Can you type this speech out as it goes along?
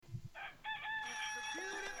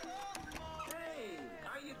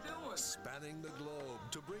spanning the globe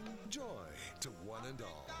to bring joy to one and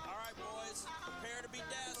all. All right, boys, prepare to be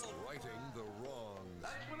dazzled. Righting the wrongs.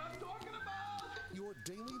 That's what I'm talking about! Your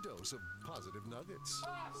daily dose of positive nuggets.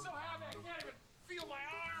 Oh, I'm so happy I can't even feel my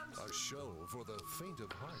arms! A show for the faint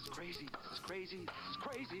of heart. It's crazy, it's crazy, it's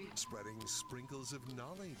crazy. Spreading sprinkles of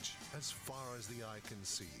knowledge as far as the eye can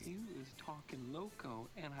see. You is talking loco,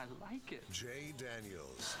 and I like it. Jay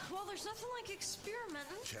Daniels. Well, there's nothing like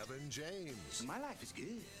experimenting. Kevin James. My life is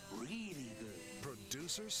good, really good.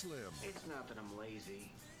 Producer Slim. It's not that I'm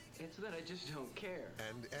lazy. It's that I just don't care.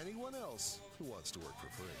 And anyone else who wants to work for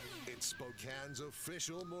free. It's Spokane's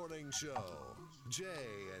official morning show. Jay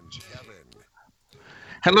and Kevin.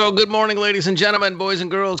 Hello, good morning, ladies and gentlemen, boys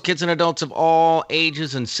and girls, kids and adults of all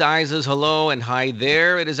ages and sizes. Hello and hi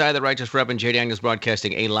there. It is I, the Righteous Reverend Jay Daniels,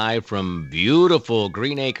 broadcasting a live from beautiful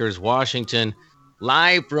Green Acres, Washington.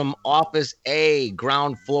 Live from Office A,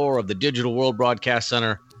 ground floor of the Digital World Broadcast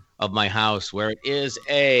Center of my house, where it is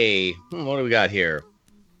what do we got here?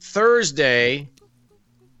 Thursday,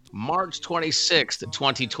 March 26th,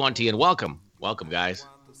 2020. And welcome, guys.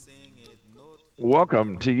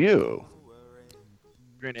 Welcome to you,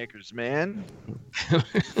 Green Acres man.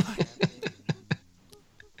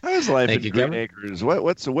 How's life in Green Kevin. Acres?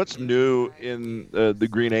 What's new in the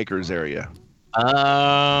Green Acres area?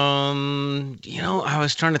 I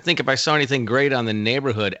was trying to think if I saw anything great on the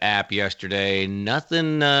neighborhood app yesterday.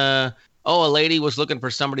 Nothing. A lady was looking for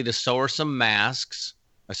somebody to sew her some masks.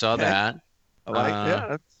 I saw that. I like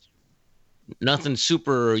that. Nothing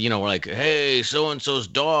super, we're like, hey, so-and-so's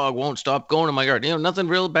dog won't stop going in my yard. Nothing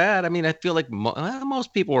real bad. I mean, I feel like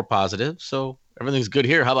most people were positive, so everything's good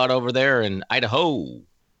here. How about over there in Idaho?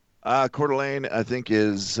 Coeur d'Alene, I think,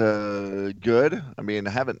 is good. I mean, I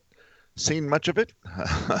haven't seen much of it,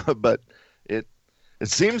 but it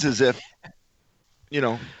seems as if,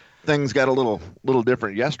 things got a little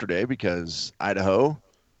different yesterday because Idaho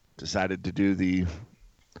decided to do the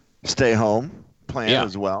stay home plan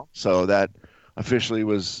as well. So that officially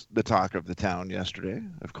was the talk of the town yesterday,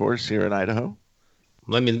 of course, here in Idaho.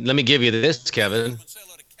 Let me give you this, Kevin. Say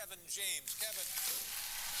hello to Kevin James. Kevin.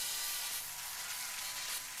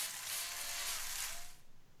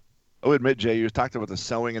 I'll admit, Jay, you talked about the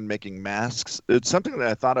sewing and making masks. It's something that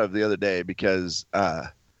I thought of the other day because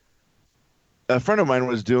a friend of mine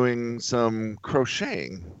was doing some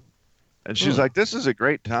crocheting. And she's like, this is a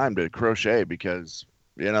great time to crochet because,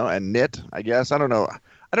 and knit, I guess. I don't know.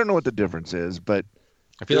 I don't know what the difference is, but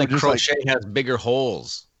I feel like crochet has bigger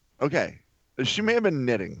holes. Okay. She may have been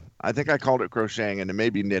knitting. I think I called it crocheting, and it may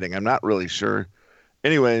be knitting. I'm not really sure.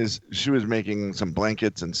 Anyways, she was making some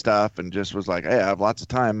blankets and stuff and just was like, hey, I have lots of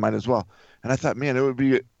time. Might as well. And I thought, man,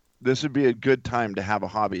 this would be a good time to have a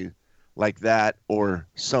hobby like that or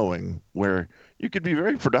sewing where you could be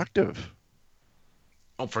very productive.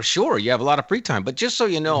 Oh, for sure. You have a lot of free time. But just so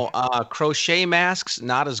you know, crochet masks,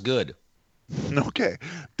 not as good. Okay.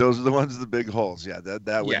 Those are the ones with the big holes. Yeah,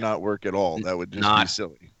 that would not work at all. That would just be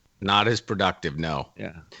silly. Not as productive, no.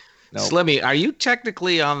 Yeah. No. Slimmy, are you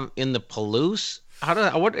technically in the Palouse?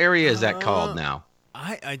 What area is that called now?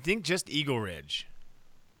 I think just Eagle Ridge.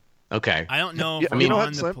 Okay. I don't know if you we're know on what,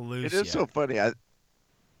 the Slim? Palouse It is yet. so funny.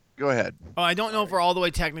 Go ahead. Oh, I don't know if we're all the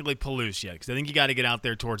way technically Palouse yet, because I think you got to get out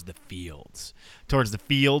there towards the fields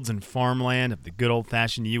and farmland of the good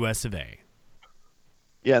old-fashioned U.S. of A.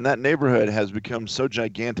 Yeah, and that neighborhood has become so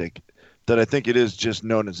gigantic that I think it is just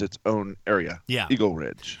known as its own area. Yeah. Eagle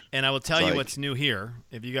Ridge. And I will tell you what's new here.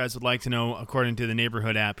 If you guys would like to know, according to the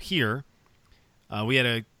neighborhood app here, we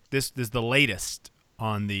had this is the latest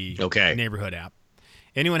on the neighborhood app.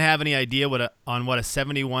 Anyone have any idea what a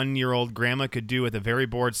 71-year-old grandma could do with a very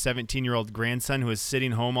bored 17-year-old grandson who is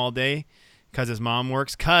sitting home all day because his mom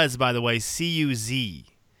works? Because, by the way, C-U-Z.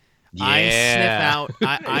 Yeah. I sniff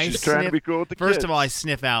out. She's trying to be cool with the First kids. of all, I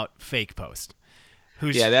sniff out fake post.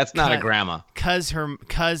 That's not a grandma.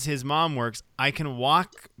 Because his mom works, I can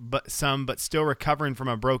walk but still recovering from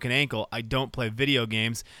a broken ankle. I don't play video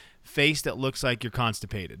games. Face that looks like you're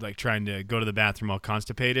constipated, like trying to go to the bathroom while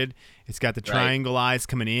constipated. It's got the triangle eyes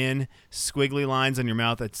coming in, squiggly lines on your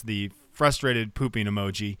mouth. That's the frustrated pooping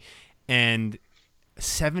emoji. And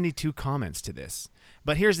 72 comments to this.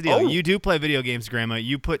 But here's the deal. Oh. You do play video games, Grandma.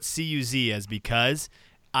 You put C-U-Z as because.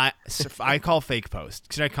 I call fake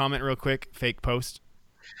post. Should I comment real quick? Fake post?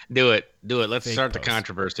 Do it. Let's Fake start post. the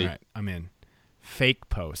controversy. All right, I'm in. Fake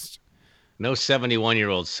post. No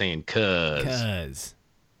 71-year-old saying cuz.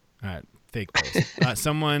 All right, fake post.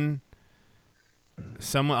 Someone.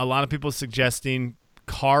 A lot of people suggesting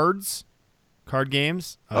card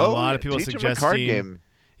games. A lot of people teach 'em a suggesting card game.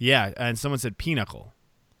 Yeah, and someone said pinochle.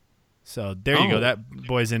 So there you go. That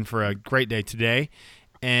boy's in for a great day today.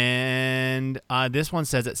 And this one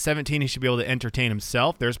says at 17 he should be able to entertain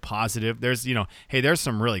himself. There's positive. There's, hey, there's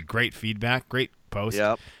some really great feedback. Great post.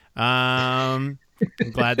 Yep. I'm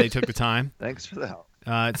glad they took the time. Thanks for the help.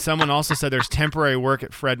 Someone also said there's temporary work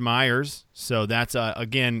at Fred Meyer's. So that's,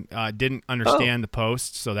 again, didn't understand the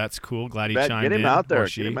post. So that's cool. Glad he chimed in. Get him out there. Or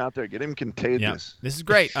she. Get him out there. Get him contagious. Yeah. This is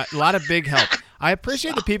great. A lot of big help. I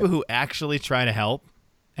appreciate the people who actually try to help.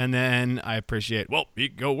 And then I appreciate, you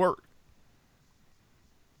can go work.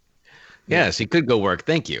 Yes, he could go work.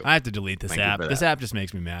 Thank you. I have to delete this app. This app just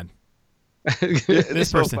makes me mad. It's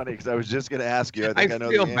so funny because I was just going to ask you. I think I know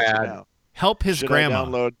feel the answer bad. now. Help his grandma. I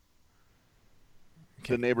download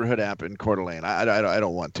the neighborhood app in Coeur d'Alene? I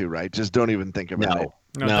don't want to, right? Just don't even think about it.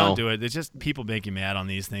 No, don't do it. It's just people make you mad on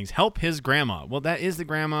these things. Help his grandma. Well, that is the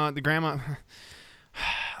grandma. The grandma.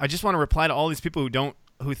 I just want to reply to all these people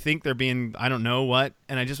who think they're being, I don't know what,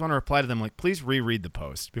 and I just want to reply to them like, please reread the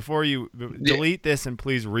post before you delete this, and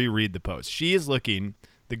please reread the post. She is looking.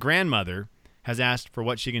 The grandmother has asked for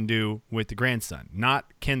what she can do with the grandson. Not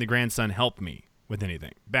can the grandson help me with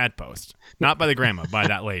anything. Bad post. Not by the grandma, by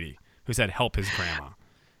that lady who said help his grandma.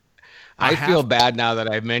 I feel bad now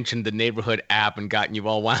that I've mentioned the neighborhood app and gotten you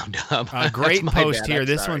all wound up. A great post here.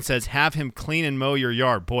 This one says, have him clean and mow your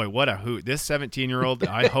yard. Boy, what a hoot. This 17-year-old,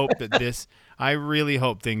 I really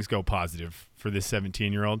hope things go positive for this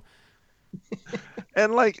 17-year-old.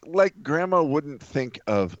 And like grandma wouldn't think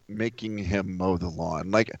of making him mow the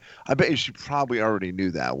lawn. Like, I bet you she probably already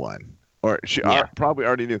knew that one. Or she probably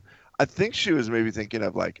already knew. I think she was maybe thinking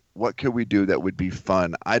of like, what could we do that would be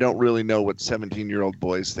fun? I don't really know what 17-year-old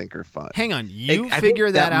boys think are fun. Hang on, you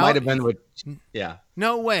figure that out? Might have been what. Yeah.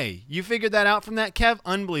 No way. You figured that out from that, Kev?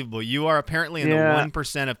 Unbelievable. You are apparently in the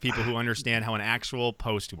 1% of people who understand how an actual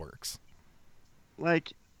post works.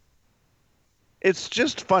 Like, it's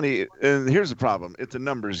just funny. And here's the problem. It's a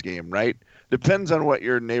numbers game, right? Depends on what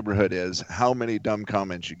your neighborhood is, how many dumb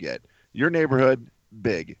comments you get. Your neighborhood,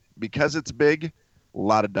 big. Because it's big, a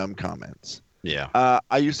lot of dumb comments. Yeah.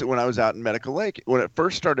 I used to, when I was out in Medical Lake, when it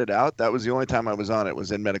first started out, that was the only time I was on it,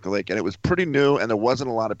 was in Medical Lake. And it was pretty new, and there wasn't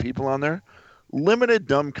a lot of people on there. Limited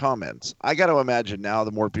dumb comments. I got to imagine now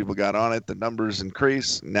the more people got on it, the numbers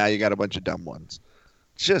increase. Now you got a bunch of dumb ones.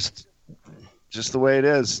 Just the way it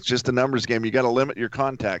is. Just a numbers game. You got to limit your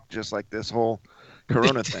contact, just like this whole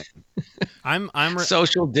Corona thing. I'm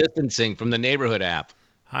social distancing from the neighborhood app.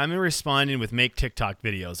 I'm responding with make TikTok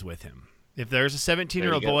videos with him. If there's a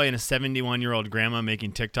 17-year-old boy and a 71-year-old grandma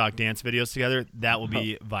making TikTok dance videos together, that will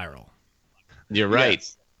be viral. You're right.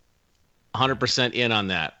 Yes. 100% in on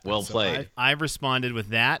that. Well played. I've responded with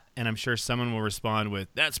that, and I'm sure someone will respond with,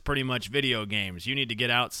 that's pretty much video games. You need to get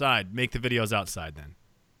outside. Make the videos outside then.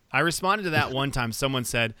 I responded to that one time. Someone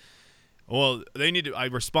said, well, I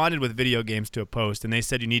responded with video games to a post, and they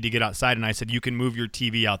said you need to get outside, and I said, you can move your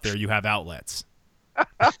TV out there. You have outlets.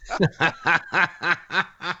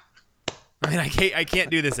 I mean, I can't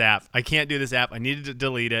do this app. I needed to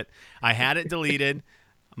delete it. I had it deleted.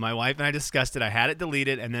 My wife and I discussed it. I had it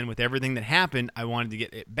deleted, and then with everything that happened, I wanted to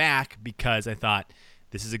get it back because I thought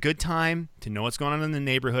this is a good time to know what's going on in the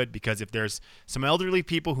neighborhood, because if there's some elderly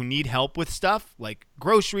people who need help with stuff like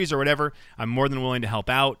groceries or whatever, I'm more than willing to help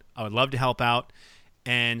out. I would love to help out.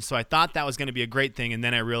 And so I thought that was going to be a great thing, and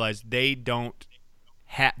then I realized they don't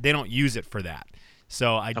use it for that.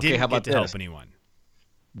 So I didn't get to help anyone.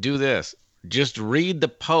 Do this. Just read the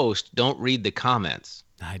post. Don't read the comments.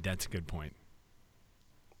 That's a good point.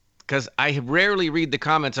 Because I rarely read the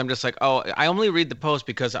comments. I'm just like, I only read the post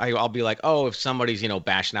because I'll be like, if somebody's,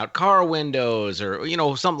 bashing out car windows or,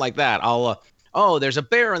 something like that. I'll, there's a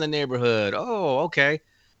bear in the neighborhood. Oh, okay.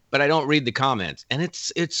 But I don't read the comments. And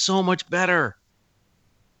it's so much better.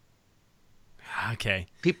 Okay.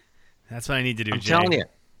 That's what I need to do, Jay. I'm telling you.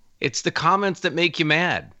 It's the comments that make you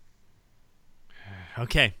mad.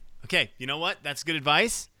 Okay. You know what? That's good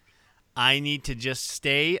advice. I need to just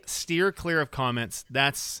steer clear of comments.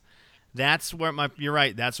 That's where you're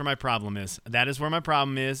right. That's where my problem is. That is where my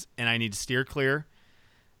problem is, and I need to steer clear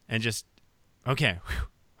and just, okay.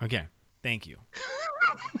 Thank you.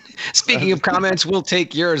 Speaking of comments, we'll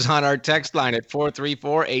take yours on our text line at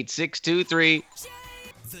 434-8623.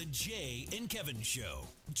 The Jay and Kevin Show.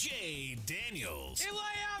 Jay Daniels. If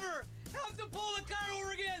I ever have to pull the car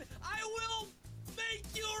over again, I will make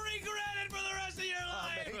you regret it for the rest of your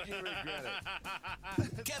life. Make you regret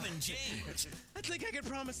it. Kevin James. I think I can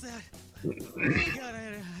promise that. Oh God,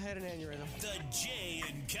 I had an aneurysm. The Jay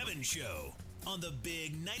and Kevin Show on the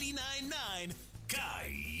Big 99.9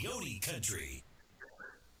 Coyote Country.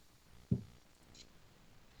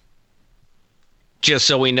 Just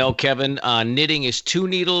so we know, Kevin, knitting is 2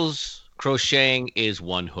 needles, crocheting is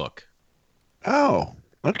 1 hook. Oh,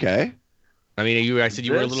 Okay. I mean, I said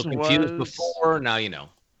you were a little This confused was- before. Now you know.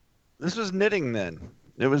 This was knitting then.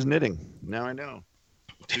 It was knitting. Now I know.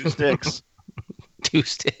 2 sticks. 2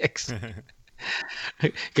 sticks.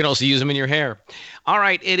 You can also use them in your hair. All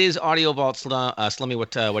right, it is Audio Vault. Slimmy,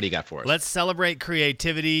 what do you got for us? Let's celebrate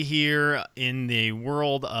creativity here in the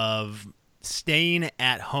world of staying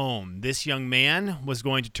at home. This young man was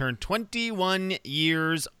going to turn 21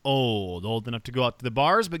 years old enough to go out to the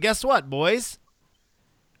bars. But guess what, boys?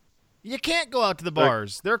 You can't go out to the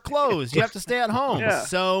bars. They're closed. You have to stay at home. Yeah.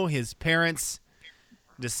 So his parents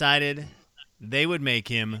decided they would make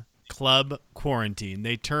him club quarantine.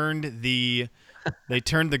 They turned the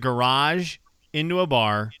garage into a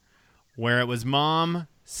bar where it was mom,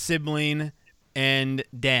 sibling, and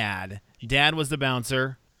dad. Dad was the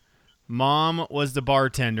bouncer. Mom was the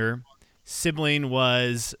bartender. Sibling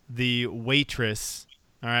was the waitress.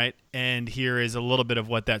 All right. And here is a little bit of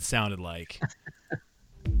what that sounded like.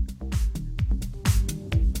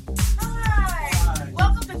 Hi!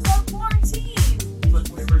 Welcome to Club Quarantine.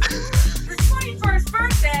 For 21st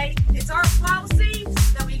birthday, it's our policy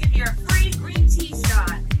that we give you a free green tea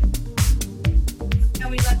shot.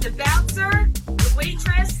 And we let the bouncer, the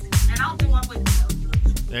waitress, and I'll do up with you.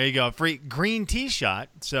 There you go. Free green tea shot.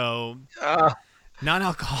 So,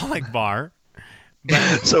 non-alcoholic bar.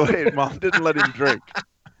 So wait, mom didn't let him drink.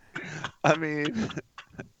 I mean,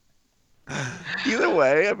 either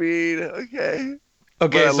way, okay.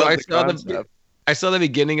 Okay, But so love I the saw concept. I saw the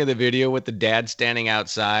beginning of the video with the dad standing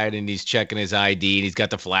outside and he's checking his ID and he's got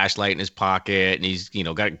the flashlight in his pocket and he's,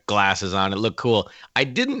 got glasses on. It looked cool. I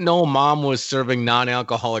didn't know mom was serving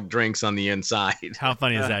non-alcoholic drinks on the inside. How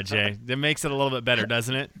funny is that, Jay? That makes it a little bit better,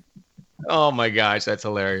 doesn't it? Oh my gosh, that's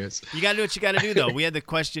hilarious. You got to do what you got to do, though. We had the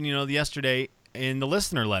question, yesterday in the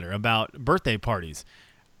listener letter about birthday parties.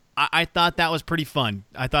 I thought that was pretty fun.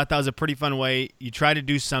 I thought that was a pretty fun way. You try to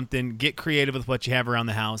do something, get creative with what you have around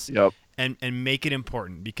the house. Yep. And make it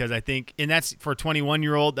important, because I think, and that's for a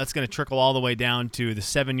 21-year-old, that's going to trickle all the way down to the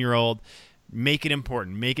 7-year-old. Make it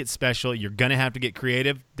important. Make it special. You're going to have to get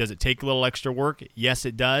creative. Does it take a little extra work? Yes,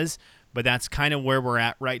 it does. But that's kind of where we're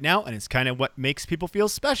at right now, and it's kind of what makes people feel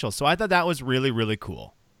special. So I thought that was really, really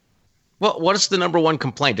cool. Well, what is the number one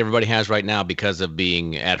complaint everybody has right now because of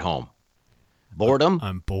being at home? Boredom?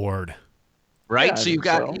 I'm bored. Right? Yeah, So I you've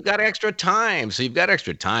think got so. extra time. So you've got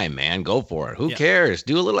extra time, man. Go for it. Who Yeah. cares?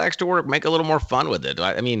 Do a little extra work. Make a little more fun with it.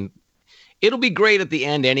 I mean, it'll be great at the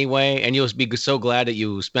end anyway, and you'll be so glad that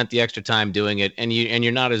you spent the extra time doing it, and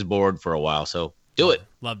you're not as bored for a while. So do it.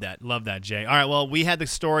 Love that, Jay. All right, well, we had the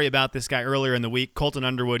story about this guy earlier in the week, Colton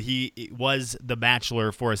Underwood. He was the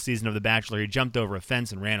Bachelor for a season of The Bachelor. He jumped over a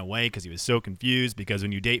fence and ran away because he was so confused, because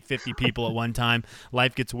when you date 50 people at one time,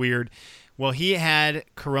 life gets weird. Well, he had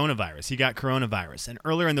coronavirus. He got coronavirus. And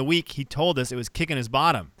earlier in the week, he told us it was kicking his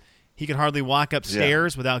bottom. He could hardly walk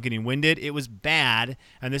upstairs without getting winded. It was bad.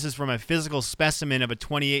 And this is from a physical specimen of a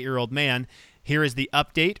 28-year-old man. Here is the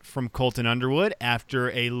update from Colton Underwood after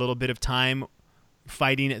a little bit of time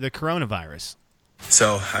fighting the coronavirus.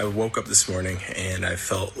 So I woke up this morning and I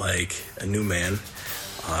felt like a new man.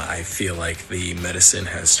 I feel like the medicine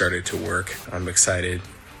has started to work. I'm excited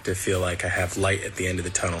to feel like I have light at the end of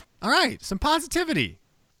the tunnel. All right, some positivity.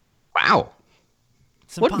 Wow.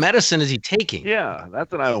 Some What medicine is he taking? Yeah,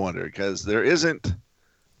 that's what I wonder, because there isn't.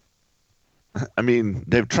 I mean,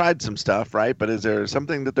 they've tried some stuff, right? But is there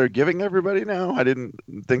something that they're giving everybody now? I didn't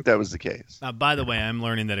think that was the case. By the way, I'm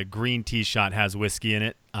learning that a green tea shot has whiskey in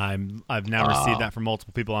it. I've now received that from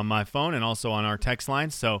multiple people on my phone and also on our text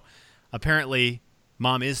line. So apparently,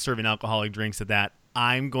 Mom is serving alcoholic drinks at that.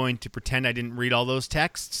 I'm going to pretend I didn't read all those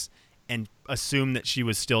texts and assume that she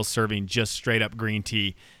was still serving just straight up green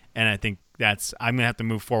tea. And I think I'm going to have to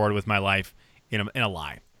move forward with my life in a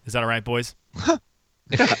lie. Is that all right, boys?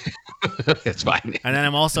 It's fine. And then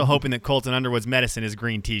I'm also hoping that Colton Underwood's medicine is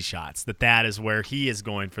green tea shots, that is where he is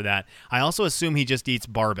going for that. I also assume he just eats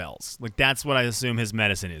barbells. Like, that's what I assume his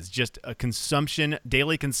medicine is. Just a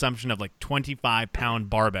daily consumption of like 25-pound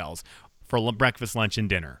barbells for breakfast, lunch, and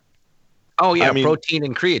dinner. Oh, yeah, I mean- protein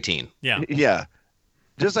and creatine. Yeah. Yeah.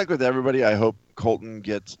 Just like with everybody, I hope Colton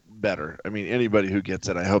gets better. I mean, anybody who gets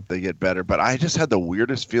it, I hope they get better. But I just had the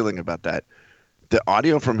weirdest feeling about that. The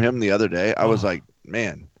audio from him the other day, I was like,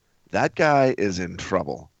 man, that guy is in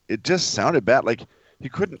trouble. It just sounded bad. Like, he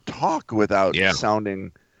couldn't talk without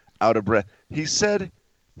sounding out of breath. He said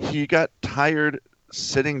he got tired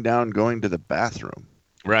sitting down going to the bathroom.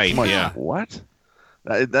 Right. I'm like, Yeah. what?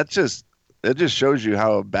 It just shows you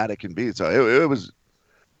how bad it can be. So it was.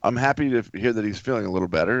 I'm happy to hear that he's feeling a little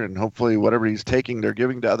better, and hopefully whatever he's taking, they're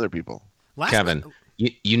giving to other people. Kevin,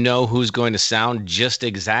 you know who's going to sound just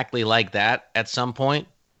exactly like that at some point?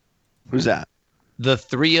 Who's that? The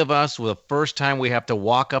three of us, the first time we have to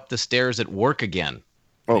walk up the stairs at work again.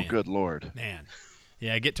 Oh, good Lord. Man.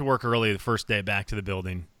 Yeah, get to work early the first day back to the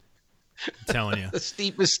building. I'm telling you. The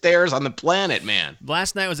steepest stairs on the planet, man.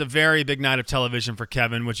 Last night was a very big night of television for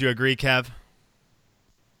Kevin. Would you agree, Kev?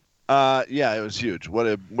 Yeah, it was huge. What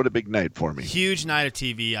a big night for me. Huge night of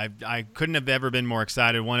TV. I couldn't have ever been more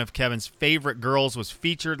excited. One of Kevin's favorite girls was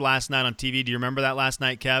featured last night on TV. Do you remember that last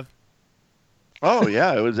night, Kev? Oh,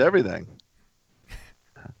 yeah, it was everything.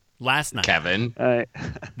 Last night, Kevin. I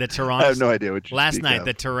have no idea what you Last speak night, of.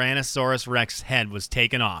 the Tyrannosaurus Rex head was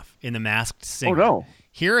taken off in The Masked Singer. Oh, no.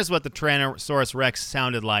 Here is what the Tyrannosaurus Rex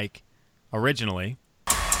sounded like originally.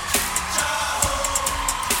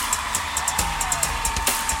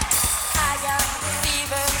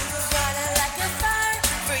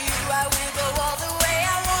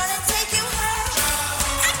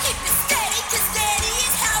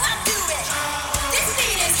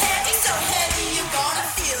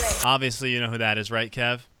 Obviously, you know who that is, right,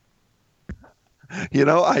 Kev? You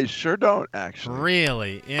know, I sure don't, actually.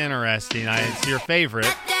 Really interesting. It's your favorite.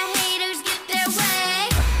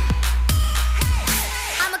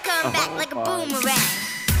 I'ma come back like a boomerang.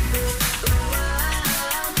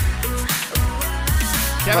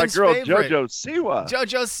 Kevin's My girl, favorite. JoJo Siwa.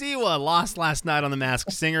 JoJo Siwa lost last night on The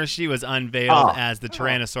Masked Singer. She was unveiled as the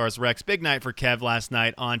Tyrannosaurus Rex. Big night for Kev last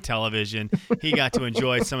night on television. He got to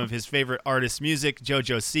enjoy some of his favorite artists' music.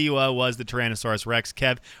 JoJo Siwa was the Tyrannosaurus Rex.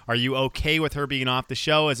 Kev, are you okay with her being off the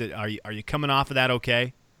show? Are you coming off of that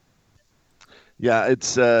okay? Yeah,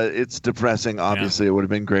 it's depressing. Obviously, it would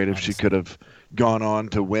have been great if she could have gone on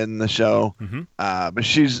to win the show. Mm-hmm. But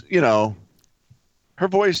she's, her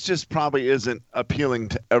voice just probably isn't appealing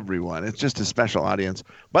to everyone. It's just a special audience.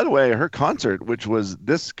 By the way, her concert, which was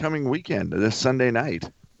this coming weekend, this Sunday night,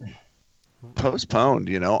 postponed,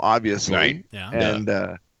 obviously. Right. Yeah.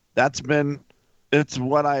 And it's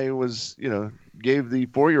what I was, gave the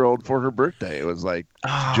 4-year-old for her birthday. It was like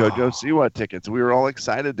JoJo Siwa tickets. We were all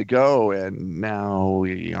excited to go, and now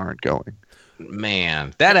we aren't going.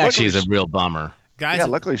 Man, that actually is a real bummer. Guys, yeah,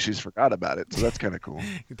 luckily she's forgot about it, so that's kind of cool.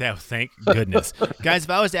 Thank goodness. Guys,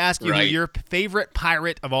 if I was to ask you Right. who your favorite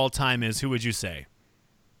pirate of all time is, who would you say?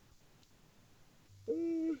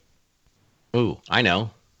 Ooh, I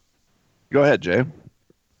know. Go ahead, Jay.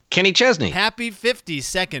 Kenny Chesney. Happy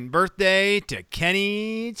 52nd birthday to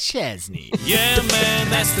Kenny Chesney. Yeah, man,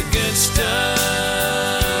 that's the good stuff.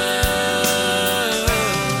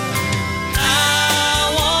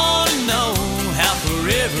 I want to know how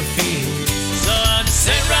forever feels. So I just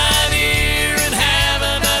sit right here and have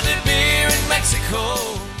another beer in Mexico.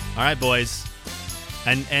 All right, boys.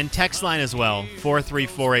 And text line as well,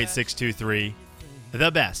 4348623.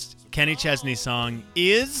 The best Kenny Chesney song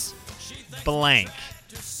is blank.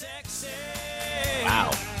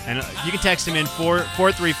 Wow. And you can text him in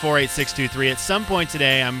 4348623. At some point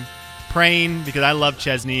today, I'm praying, because I love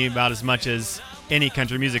Chesney about as much as any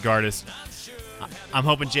country music artist. I'm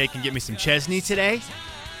hoping Jay can get me some Chesney today.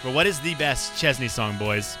 But what is the best Chesney song,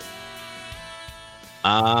 boys?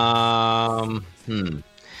 I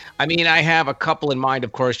mean, I have a couple in mind,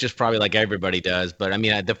 of course, just probably like everybody does. But I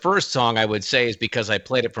mean, the first song I would say is, because I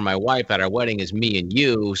played it for my wife at our wedding, is Me and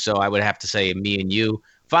You. So I would have to say Me and You,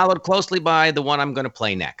 followed closely by the one I'm going to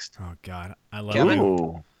play next. Oh, God. I love Kevin? it.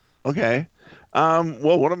 Ooh. Okay.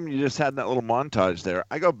 Well, one of them you just had in that little montage there.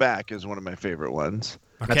 I Go Back is one of my favorite ones.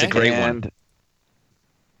 Okay. That's a great And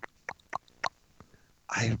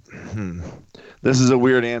this is a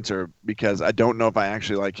weird answer because I don't know if I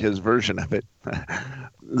actually like his version of it.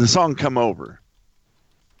 The song Come Over.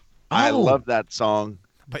 I love that song.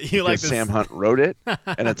 But you like because this? Sam Hunt wrote it,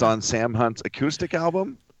 and it's on Sam Hunt's acoustic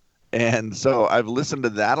album. And so I've listened to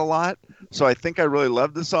that a lot. So I think I really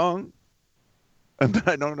love the song. But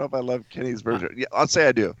I don't know if I love Kenny's version. Yeah, I'll say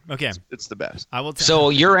I do. Okay. It's the best. I will.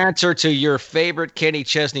 So your answer to your favorite Kenny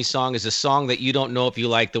Chesney song is a song that you don't know if you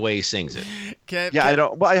like the way he sings it. Yeah, I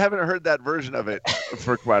don't. Well, I haven't heard that version of it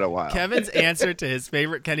for quite a while. Kevin's answer to his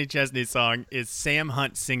favorite Kenny Chesney song is Sam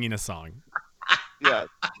Hunt singing a song. Yeah.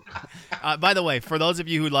 By the way, for those of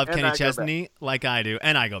you who love And Kenny I Go Chesney like I do,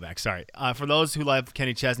 and I go back, sorry. For those who love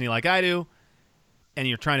Kenny Chesney like I do, and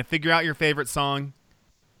you're trying to figure out your favorite song,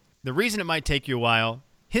 the reason it might take you a while,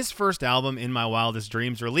 his first album, In My Wildest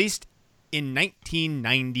Dreams, released in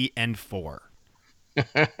 1994.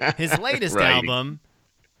 His latest Right. album,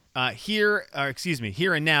 Here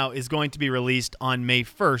and Now, is going to be released on May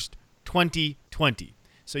 1st, 2020.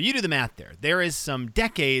 So you do the math there. There is some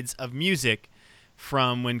decades of music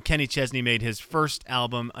from when Kenny Chesney made his first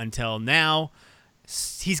album until now.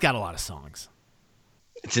 He's got a lot of songs.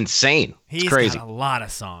 It's insane. He's It's crazy. got a lot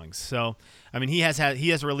of songs. So, I mean, he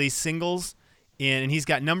has released singles and he's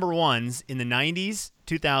got number ones in the 90s,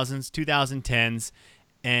 2000s, 2010s,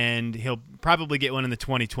 and he'll probably get one in the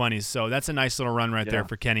 2020s. So that's a nice little run right there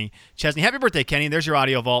for Kenny Chesney. Happy birthday, Kenny. There's your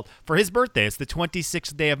audio vault for his birthday. It's the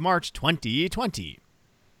 26th day of March, 2020.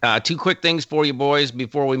 2 quick things for you boys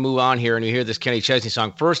before we move on here and you hear this Kenny Chesney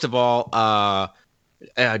song. First of all,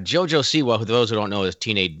 JoJo Siwa, who those who don't know is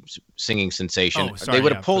teenage singing sensation. They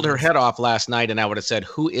would have pulled her head off last night and I would have said,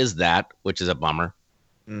 who is that? Which is a bummer.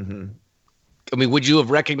 Mm-hmm. I mean, would you have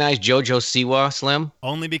recognized JoJo Siwa, Slim?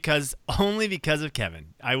 Only because of Kevin.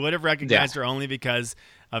 I would have recognized her only because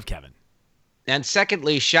of Kevin. And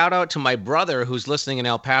secondly, shout out to my brother who's listening in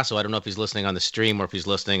El Paso. I don't know if he's listening on the stream or if he's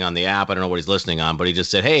listening on the app. I don't know what he's listening on, but he just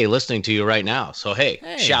said, hey, listening to you right now. So, hey,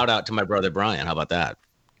 shout out to my brother Brian. How about that?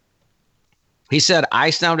 He said,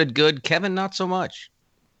 I sounded good. Kevin, not so much.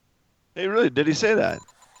 Hey, really? Did he say that?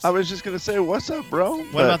 I was just going to say, what's up, bro?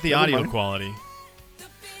 What about the audio quality?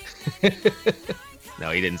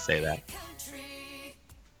 No, he didn't say that.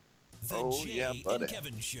 Oh, yeah, buddy.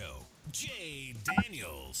 Kevin Show. Jay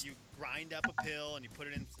Daniels. You grind up a pill and you put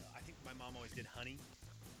it in. I think my mom always did honey.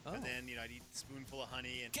 And then, I'd eat a spoonful of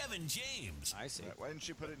honey. And Kevin James. I see. Why didn't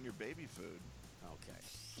you put it in your baby food? Okay.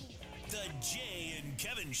 The Jay and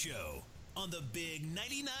Kevin Show on the Big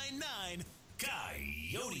 99.9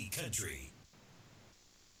 Coyote Country.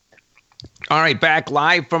 All right, back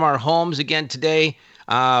live from our homes again today.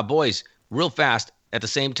 Boys, real fast, at the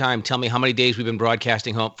same time, tell me how many days we've been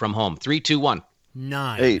broadcasting from home. 3, 2, 1.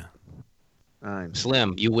 9. 8. 9.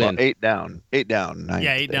 Slim, you win. Well, 8 down. 8 down. 9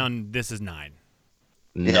 yeah, 8 down. This is 9.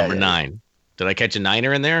 Number 9. Did I catch a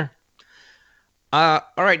 9er in there? All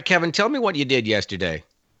right, Kevin, tell me what you did yesterday.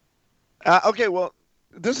 Okay, well,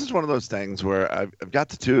 this is one of those things where I've got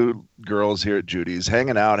the 2 girls here at Judy's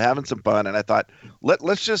hanging out, having some fun, and I thought,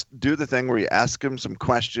 let's just do the thing where you ask them some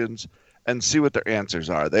questions and see what their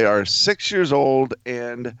answers are. They are 6 years old,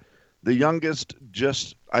 and the youngest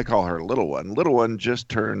I call her little one. Little one just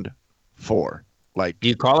turned 4. Like, do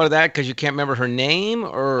you call her that because you can't remember her name,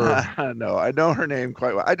 or no? I know her name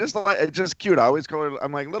quite well. It's just cute. I always call her.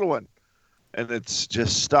 I'm like little one, and it's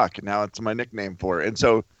just stuck. Now it's my nickname for her. And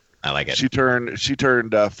so I like it. She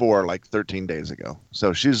turned 4 like 13 days ago.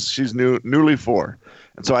 So she's newly 4.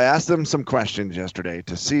 And so I asked them some questions yesterday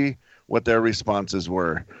to see what their responses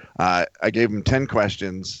were. I gave them 10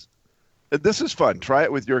 questions. This is fun. Try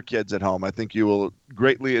it with your kids at home. I think you will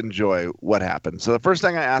greatly enjoy what happened. So the first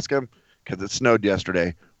thing I asked them, because it snowed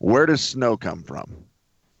yesterday, where does snow come from?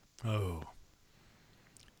 Oh.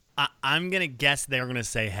 I'm going to guess they're going to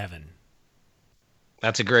say heaven.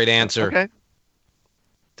 That's a great answer. Okay.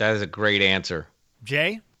 That is a great answer.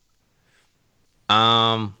 Jay?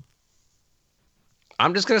 I'm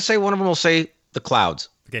just going to say one of them will say the clouds.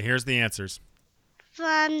 Okay, here's the answers.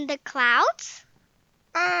 From the clouds?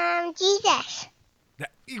 Jesus.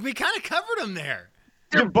 We kind of covered them there.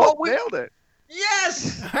 You both nailed it.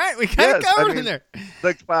 Yes. All right, we kind of covered him there.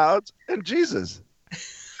 The clouds and Jesus.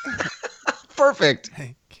 Perfect.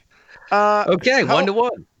 Okay,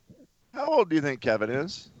 1-1. How old do you think Kevin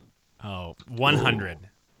is? Oh, 100.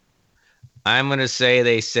 I'm going to say,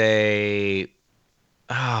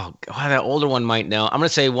 oh, God, that older one might know. I'm going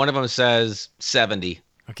to say one of them says 70.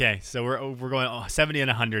 Okay, so we're going 70 and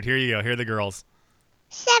 100. Here you go. Here are the girls.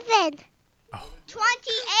 7. Oh.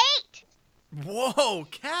 28. Whoa,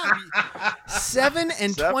 Cab. 7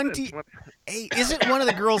 and 28. Isn't one of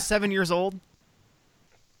the girls 7 years old?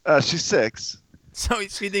 She's 6. So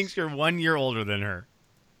she thinks you're 1 year older than her.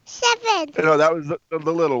 7. No, that was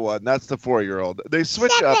the little one. That's the 4-year-old. They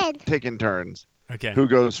switch 7. up taking turns. Okay. Who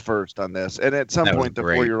goes first on this? And at some That was point, the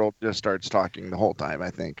great. 4-year-old just starts talking the whole time, I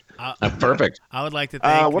think. Perfect. I would like to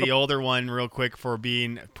thank what the older one real quick for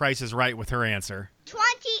being Price is Right with her answer.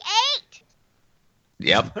 28.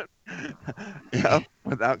 Yep. Yeah.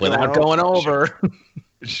 Without going over.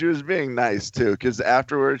 She was being nice, too, because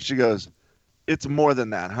afterwards she goes, it's more than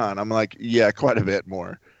that, huh? And I'm like, yeah, quite a bit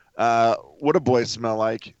more. What do boys smell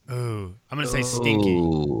like? Ooh, I'm going to say stinky.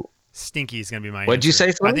 Ooh. Stinky is going to be my What'd you answer.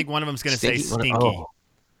 say, Slim? I think one of them's going to say stinky. Oh.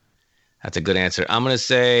 That's a good answer. I'm going to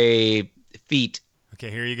say feet. Okay,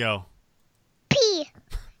 here you go. Pea.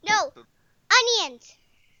 No. Onions.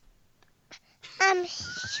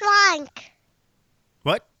 Shrunk.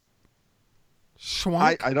 What?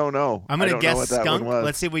 Schwank? I don't know. I'm going to know guess what that one skunk. was.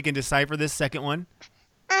 Let's see if we can decipher this second one.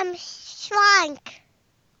 Shrunk.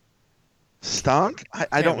 Stunk? I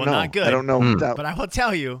Okay, don't well, know. not good. I don't know. what that But I will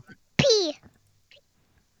tell you. Pea.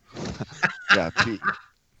 Yeah, Pete.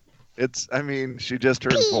 She just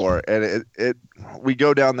turned 4, and we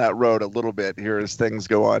go down that road a little bit here as things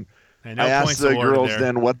go on. And no I asked points the awarded girls there.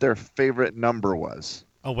 then what their favorite number was.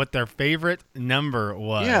 Oh, what their favorite number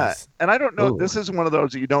was. Yeah, and I don't know. Ooh. This is one of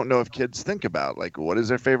those that you don't know if kids think about. Like, what is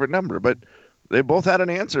their favorite number? But they both had an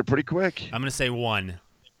answer pretty quick. I'm going to say 1.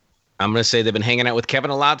 I'm going to say they've been hanging out with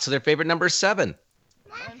Kevin a lot, so their favorite number is 7.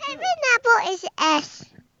 My favorite number is S.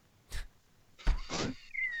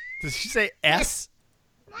 Did she say S?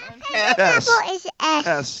 My favorite number is S.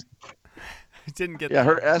 S. I didn't get Yeah, that.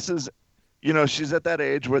 her S is, she's at that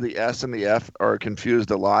age where the S and the F are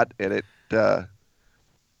confused a lot, and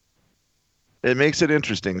it makes it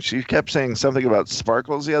interesting. She kept saying something about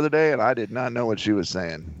sparkles the other day, and I did not know what she was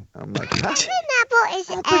saying. I'm like, My favorite number is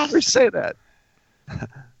how could we S. say that?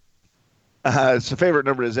 So favorite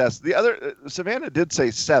number is S. The other, Savannah did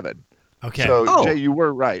say 7. Okay. So Oh. Jay, you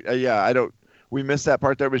were right. We missed that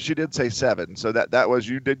part there, but she did say 7. So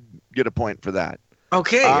you did get a point for that.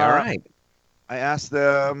 Okay, all right. I asked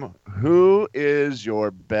them, who is your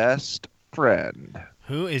best friend?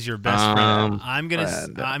 Who is your best friend? I'm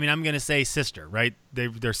friend. gonna say sister, right?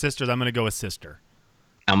 They're sisters. I'm gonna go with sister.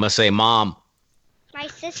 I'm going to say mom. My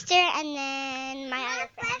sister and then my other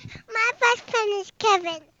friend. My best friend is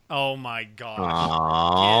Kevin. Oh my gosh. Oh. Get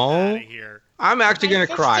out of here. I'm actually My going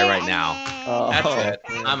to cry sister right and now. then That's it.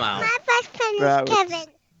 I'm out. My best friend That is was- Kevin.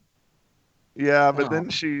 Yeah, but then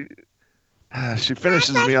she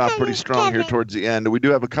finishes me off pretty strong here towards the end. We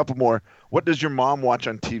do have a couple more. What does your mom watch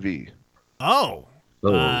on TV? Oh.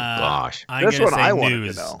 Oh, gosh. I'm That's gonna what say I wanted to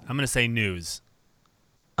news. know. I'm gonna say news.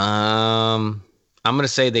 I'm going to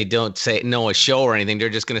say they don't know a show or anything. They're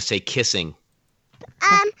just going to say kissing.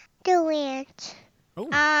 The Ranch.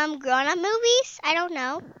 Oh. Grown-up movies? I don't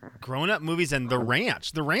know. Grown-up movies and The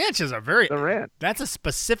Ranch. The Ranch is The Ranch. That's a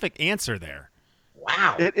specific answer there.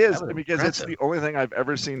 Wow. It is, That was because it's impressive. the only thing I've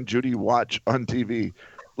ever seen Judy watch on TV,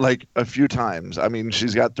 like a few times. I mean,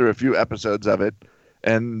 she's got through a few episodes of it,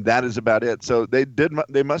 and that is about it. So they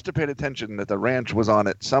must have paid attention that The Ranch was on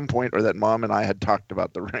at some point, or that Mom and I had talked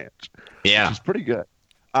about The Ranch. Yeah. Which is pretty good.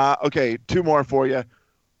 Okay, 2 more for you.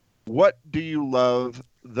 What do you love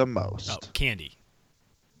the most? Oh, candy.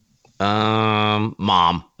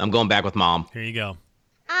 Mom. I'm going back with mom. Here you go.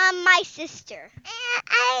 My sister.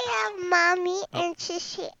 I love Mommy and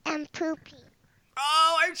Sissy and Poopy.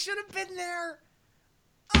 Oh, I should have been there.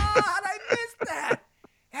 Oh, how'd I miss that?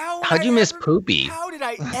 How'd you miss Poopy? How did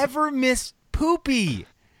I ever miss Poopy?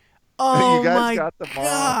 Oh, you guys my got the mom,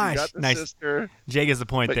 gosh. you got the Nice. sister, Jay gets the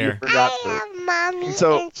point but there. you forgot I to. love Mommy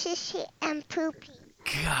So- and Sissy and Poopy.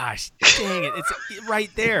 Gosh, dang it. It's right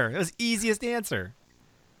there. It was easiest answer.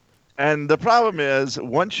 And the problem is,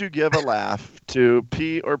 once you give a laugh to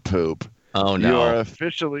pee or poop, Oh, you are no.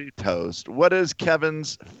 officially toast. What is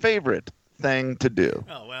Kevin's favorite thing to do?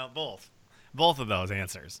 Oh, well, both. Both of those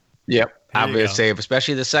answers. Yep. I'm you going go. to say,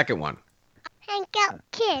 especially the second one. Hang out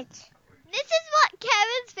kids. This is what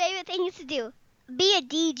Kevin's favorite thing is to do. Be a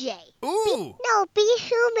DJ. Ooh. No, be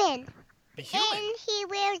human. Be human. And he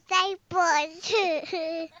wears diapers.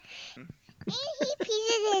 And he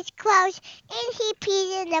pees in his clothes. And he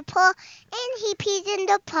pees in the pool. And he pees in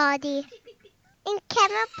the party. And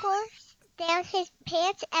Kevin pulls down his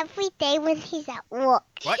pants every day when he's at work.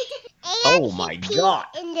 What? And Oh, my he pees God.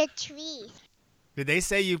 in the trees. Did they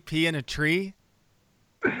say you pee in a tree?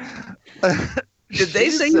 Did they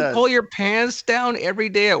say you pull your pants down every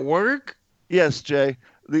day at work? Yes, Jay.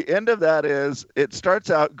 The end of that is, it starts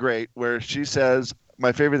out great where she says,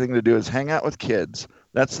 my favorite thing to do is hang out with kids.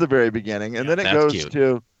 That's the very beginning. And then it That's goes cute.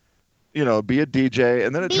 to, be a DJ.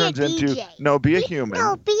 And then it Be a turns into, DJ. no, be a human.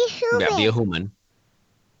 No, be human. Yeah, be a human.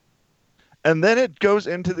 And then it goes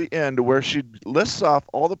into the end where she lists off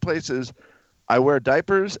all the places I wear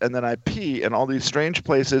diapers and then I pee in all these strange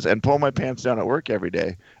places and pull my pants down at work every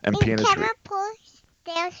day and pee in a Kevin tree. pulls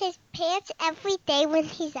down his pants every day when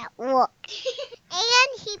he's at work.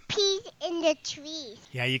 And he pees in the trees.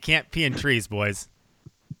 Yeah, you can't pee in trees, boys.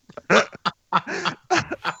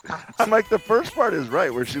 I'm like, the first part is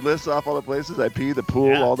right, where she lists off all the places I pee, the pool,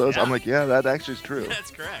 Yeah, all those. yeah. I'm like, yeah, that actually is true.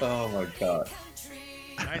 That's correct. Oh my god.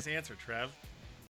 Nice answer, Trev.